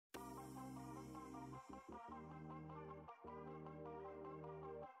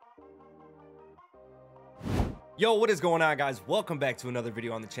Yo, what is going on, guys? Welcome back to another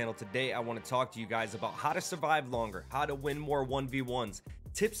video on the channel. Today I want to talk to you guys about how to survive longer, how to win more 1v1s,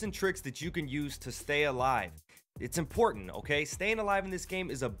 tips and tricks that you can use to stay alive. It's important, okay? Staying alive in this game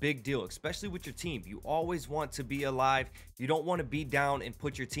is a big deal, especially with your team. You always want to be alive. You don't want to be down and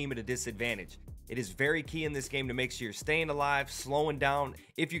put your team at a disadvantage. It is very key in this game to make sure you're staying alive, slowing down.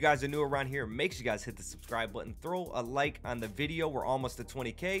 If you guys are new around here, make sure you guys hit the subscribe button, throw a like on the video. We're almost at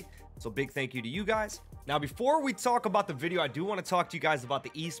 20K, so big thank you to you guys. Now, before we talk about the video, I do want to talk to you guys about the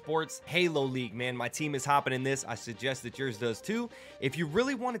esports Halo League, man. My team is hopping in this. I suggest that yours does too. If you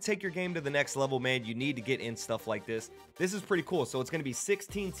really want to take your game to the next level, man, you need to get in stuff like this. This is pretty cool. So it's going to be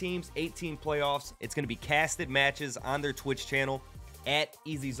 16 teams, 18 playoffs. It's going to be casted matches on their Twitch channel at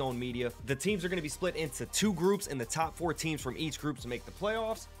Easy Zone Media. The teams are going to be split into two groups, and the top 4 teams from each group to make the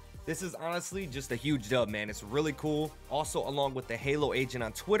playoffs. This is honestly just a huge dub, man. It's really cool. Also, along with the Halo Agent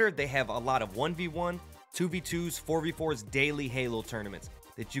on Twitter, they have a lot of 1v1, 2v2s, 4v4s, daily Halo tournaments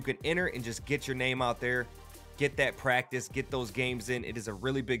that you can enter and just get your name out there, get that practice, get those games in. It is a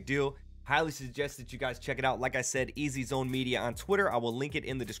really big deal. Highly suggest that you guys check it out. Like I said, Easy Zone Media on Twitter. I will link it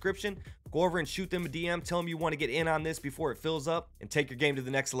in the description. Go over and shoot them a DM. Tell them you want to get in on this before it fills up and take your game to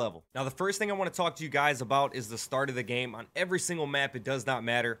the next level. Now, the first thing I want to talk to you guys about is the start of the game. On every single map, it does not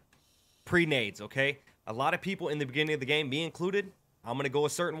matter. Pre-nades, okay? A lot of people in the beginning of the game, me included, I'm going to go a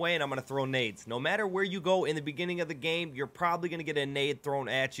certain way and I'm going to throw nades. No matter where you go in the beginning of the game, you're probably going to get a nade thrown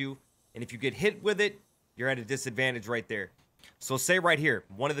at you. And if you get hit with it, you're at a disadvantage right there. So say right here,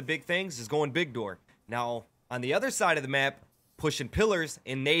 one of the big things is going big door. Now, on the other side of the map, pushing pillars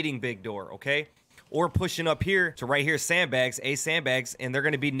and nading big door, okay? Or pushing up here to right here, sandbags, sandbags, and they're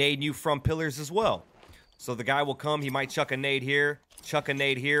going to be nading you from pillars as well. So the guy will come, he might chuck a nade here,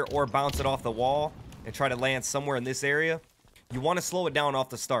 or bounce it off the wall and try to land somewhere in this area. You want to slow it down off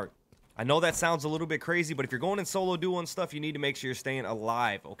the start. I know that sounds a little bit crazy, but if you're going in solo duo and stuff, you need to make sure you're staying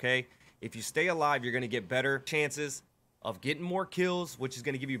alive, okay? If you stay alive, you're going to get better chances of getting more kills, which is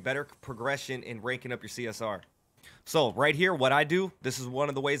going to give you better progression in ranking up your CSR. So right here, what I do, this is one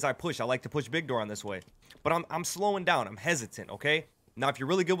of the ways I push. I like to push big door on this way, but I'm slowing down. I'm hesitant, okay? Now, if you're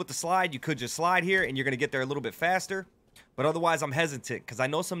really good with the slide, you could just slide here and you're going to get there a little bit faster, but otherwise I'm hesitant because I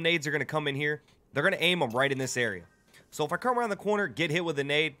know some nades are going to come in here. They're going to aim them right in this area. So if I come around the corner, get hit with a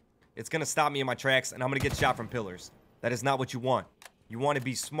nade, it's going to stop me in my tracks and I'm going to get shot from pillars. That is not what you want. You want to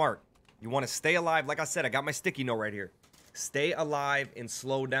be smart. You want to stay alive. Like I said, I got my sticky note right here. Stay alive and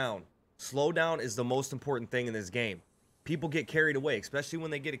slow down. Slow down is the most important thing in this game. People get carried away, especially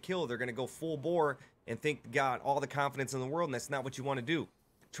when they get a kill. They're going to go full bore and think they got all the confidence in the world, and that's not what you want to do.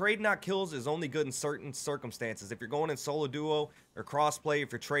 Trading out kills is only good in certain circumstances. If you're going in solo duo or crossplay,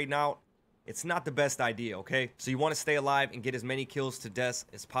 if you're trading out, it's not the best idea, okay? So you want to stay alive and get as many kills to death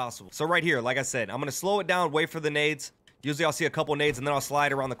as possible. So right here, like I said, I'm going to slow it down, wait for the nades. Usually I'll see a couple nades and then I'll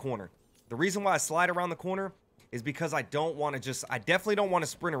slide around the corner. The reason why I slide around the corner is because I definitely don't want to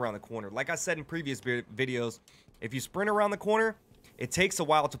sprint around the corner. Like I said in previous videos, if you sprint around the corner, it takes a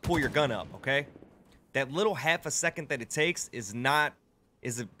while to pull your gun up, okay? That little half a second that it takes is going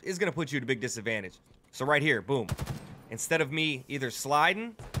to put you at a big disadvantage. So right here, boom. Instead of me either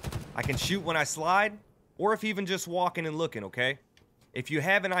sliding, I can shoot when I slide, or if even just walking and looking, okay? If you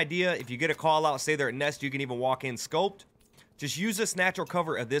have an idea, if you get a call out, say they're at nest, you can even walk in scoped. Just use this natural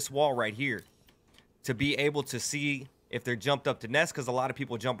cover of this wall right here to be able to see if they're jumped up to nest, because a lot of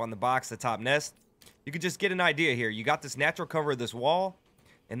people jump on the box, the top nest. You can just get an idea here. You got this natural cover of this wall,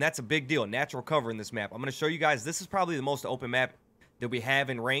 and that's a big deal. Natural cover in this map. I'm going to show you guys. This is probably the most open map that we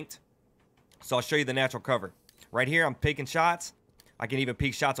have in ranked. So I'll show you the natural cover. Right here, I'm picking shots. I can even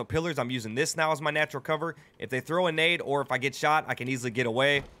peek shots with pillars. I'm using this now as my natural cover. If they throw a nade or if I get shot, I can easily get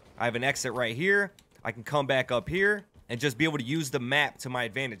away. I have an exit right here. I can come back up here and just be able to use the map to my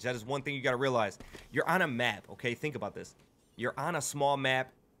advantage. That is one thing you got to realize. You're on a map, okay? Think about this. You're on a small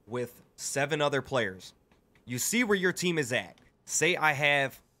map with 7 other players. You see where your team is at. Say I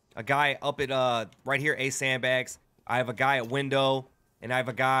have a guy up at right here, sandbags. I have a guy at window, and I have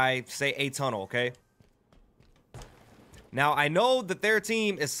a guy, say, tunnel, okay? Now, I know that their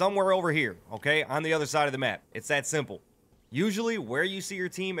team is somewhere over here, okay, on the other side of the map. It's that simple. Usually, where you see your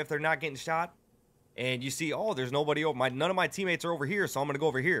team, if they're not getting shot, and you see, oh, there's nobody over, none of my teammates are over here, so I'm going to go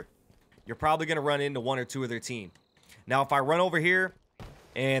over here. You're probably going to run into 1 or 2 of their team. Now, if I run over here,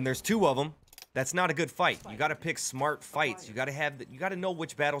 and there's 2 of them, that's not a good fight. You got to pick smart fights. You got to know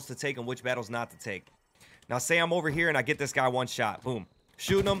which battles to take and which battles not to take. Now, say I'm over here, and I get this guy 1 shot. Boom.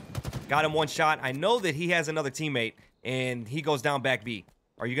 Shooting him. Got him 1 shot. I know that he has another teammate, and he goes down back B.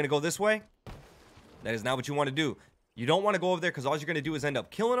 Are you going to go this way? That is not what you want to do. You don't want to go over there because all you're going to do is end up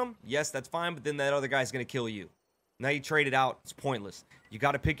killing him. Yes, that's fine, but then that other guy's going to kill you. Now you trade it out. It's pointless. You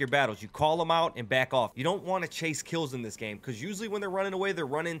got to pick your battles. You call them out and back off. You don't want to chase kills in this game because usually when they're running away, they're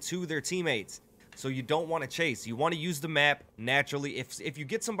running to their teammates. So you don't want to chase. You want to use the map naturally. If you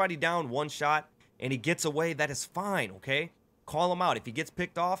get somebody down one shot and he gets away, that is fine, okay? Call him out. If he gets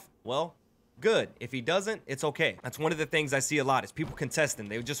picked off, well, good. If he doesn't, it's okay. That's one of the things I see a lot is people contesting.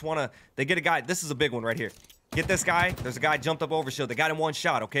 They just want to, they get a guy. This is a big one right here. Get this guy. There's a guy jumped up over shield. They got him one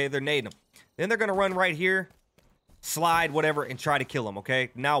shot, okay? They're nading him. Then they're going to run right here, slide, whatever, and try to kill him, okay?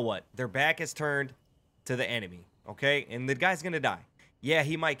 Now what? Their back is turned to the enemy, okay? And the guy's going to die. Yeah,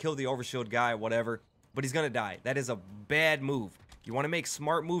 he might kill the overshield guy, whatever, but he's going to die. That is a bad move. You want to make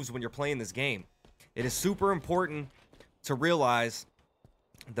smart moves when you're playing this game. It is super important to realize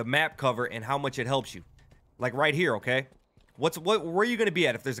the map cover and how much it helps you. Like right here, okay? Where are you going to be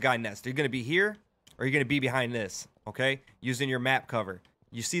at if there's a guy nest? Are you going to be here or are you going to be behind this, okay? Using your map cover.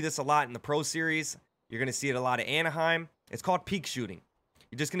 You see this a lot in the Pro Series. You're going to see it a lot at Anaheim. It's called peek shooting.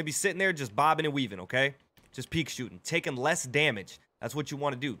 You're just going to be sitting there just bobbing and weaving, okay? Just peek shooting. Taking less damage. That's what you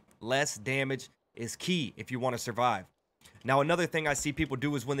want to do. Less damage is key if you want to survive. Now, another thing I see people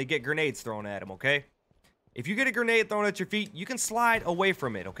do is when they get grenades thrown at them, okay? If you get a grenade thrown at your feet, you can slide away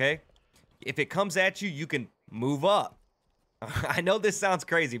from it, okay? If it comes at you, you can move up. I know this sounds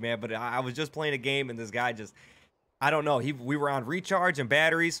crazy, man, but I was just playing a game and this guy just, I don't know. We were on recharge and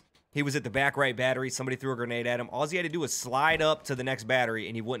batteries. He was at the back right battery. Somebody threw a grenade at him. All he had to do was slide up to the next battery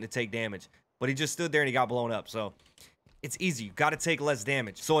and he wouldn't take damage. But he just stood there and he got blown up, so it's easy. You got to take less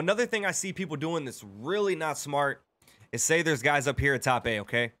damage. So another thing I see people doing that's really not smart is say there's guys up here at top A,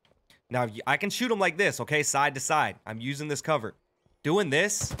 okay? Now, I can shoot them like this, okay? Side to side. I'm using this cover. Doing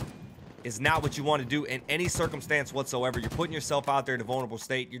this is not what you want to do in any circumstance whatsoever. You're putting yourself out there in a vulnerable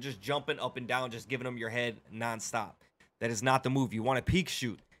state. You're just jumping up and down, just giving them your head nonstop. That is not the move. You want to peek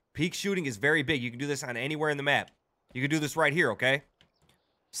shoot. Peek shooting is very big. You can do this on anywhere in the map. You can do this right here, okay?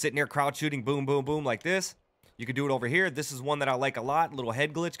 Sitting there crouch shooting, boom, boom, boom, like this. You can do it over here. This is one that I like a lot. Little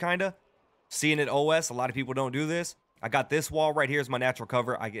head glitch, kind of. Seeing it OS. A lot of people don't do this. I got this wall right here as my natural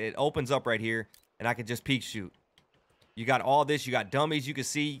cover. It opens up right here, and I can just peek shoot. You got all this. You got dummies you can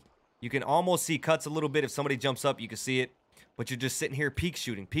see. You can almost see cuts a little bit. If somebody jumps up, you can see it. But you're just sitting here peek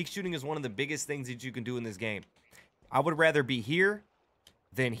shooting. Peek shooting is one of the biggest things that you can do in this game. I would rather be here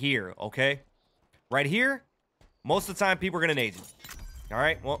than here, okay? Right here, most of the time, people are going to nade you. All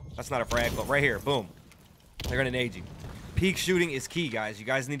right? Well, that's not a frag, but right here, boom. They're going to nade you. Peek shooting is key, guys. You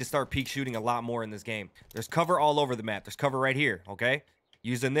guys need to start peek shooting a lot more in this game. There's cover all over the map. There's cover right here, okay?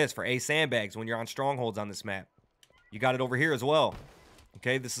 Using this for A sandbags when you're on strongholds on this map. You got it over here as well.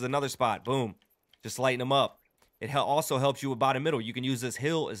 Okay, this is another spot. Boom. Just lighten them up. It also helps you with bottom middle. You can use this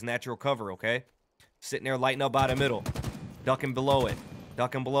hill as natural cover, okay? Sitting there lighting up bottom middle. Ducking below it.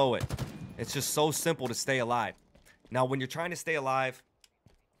 Ducking below it. It's just so simple to stay alive. Now, when you're trying to stay alive,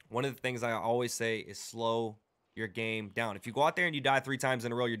 one of the things I always say is slow your game down. If you go out there and you die 3 times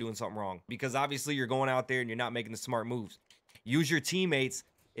in a row, you're doing something wrong. Because obviously you're going out there and you're not making the smart moves. Use your teammates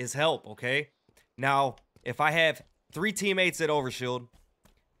as help, okay? Now, if I have 3 teammates at overshield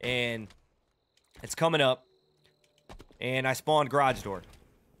and it's coming up and I spawned garage door,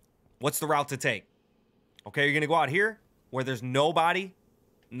 what's the route to take? Okay, you're going to go out here where there's nobody?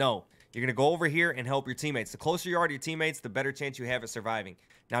 No. You're going to go over here and help your teammates. The closer you are to your teammates, the better chance you have at surviving.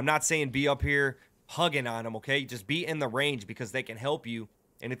 Now, I'm not saying be up here hugging on them, okay? Just be in the range because they can help you.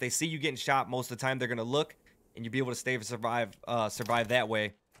 And if they see you getting shot, most of the time they're going to look and you'll be able to stay and survive that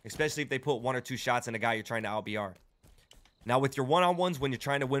way, especially if they put 1 or 2 shots in a guy you're trying to out-BR. Now, with your one-on-ones, when you're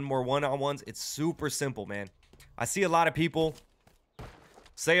trying to win more one-on-ones, it's super simple, man. I see a lot of people,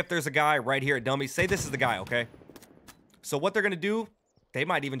 say if there's a guy right here at dummy, say this is the guy, okay? So what they're going to do, they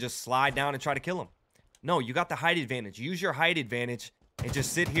might even just slide down and try to kill him. No, you got the height advantage. Use your height advantage and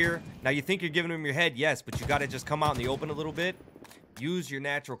just sit here. Now, you think you're giving them your head, yes, but you got to just come out in the open a little bit. Use your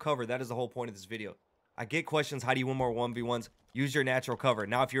natural cover. That is the whole point of this video. I get questions, how do you win more 1v1s? Use your natural cover.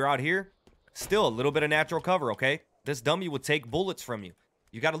 Now, if you're out here, still a little bit of natural cover, okay? This dummy will take bullets from you.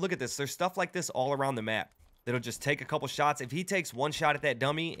 You got to look at this. There's stuff like this all around the map that'll just take a couple shots. If he takes 1 shot at that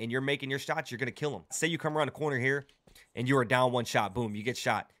dummy and you're making your shots, you're going to kill him. Say you come around the corner here and you are down 1 shot. Boom, you get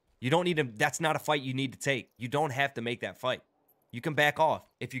shot. You don't need to, that's not a fight you need to take. You don't have to make that fight. You can back off.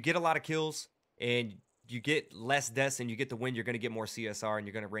 If you get a lot of kills and you get less deaths and you get the win, you're going to get more CSR and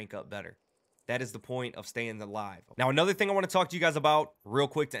you're going to rank up better. That is the point of staying alive. Now, another thing I want to talk to you guys about real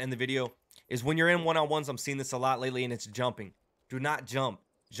quick to end the video is when you're in one-on-ones, I'm seeing this a lot lately, and it's jumping. Do not jump.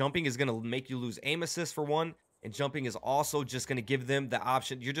 Jumping is going to make you lose aim assist for one, and jumping is also just going to give them the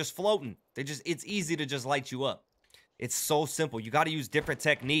option. You're just floating. It's easy to just light you up. It's so simple. You got to use different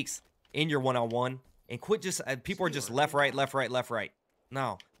techniques in your one-on-one, and quit just people are just left, right, left, right, left, right.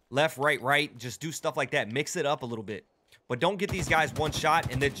 No, left, right, right. Just do stuff like that. Mix it up a little bit. But don't get these guys one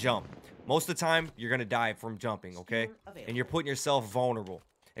shot and then jump. Most of the time, you're going to die from jumping, okay? And you're putting yourself vulnerable.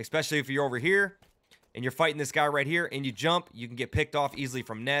 Especially if you're over here and you're fighting this guy right here and you jump, you can get picked off easily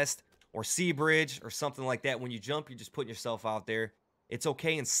from nest or sea bridge or something like that. When you jump, you're just putting yourself out there. It's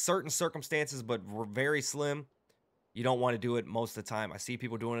okay in certain circumstances, but very slim. You don't want to do it most of the time. I see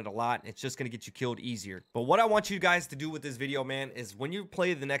people doing it a lot. It's just going to get you killed easier. But what I want you guys to do with this video, man, is when you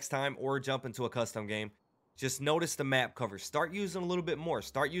play the next time or jump into a custom game, just notice the map cover. Start using a little bit more.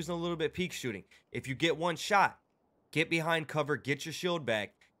 Start using a little bit peek shooting. If you get one shot, get behind cover, get your shield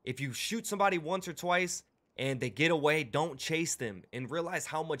back. If you shoot somebody once or twice and they get away, don't chase them, and realize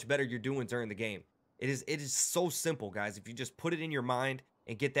how much better you're doing during the game. It is so simple, guys. If you just put it in your mind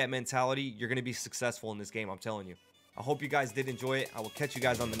and get that mentality, you're going to be successful in this game, I'm telling you. I hope you guys did enjoy it. I will catch you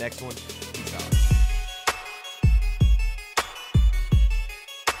guys on the next one.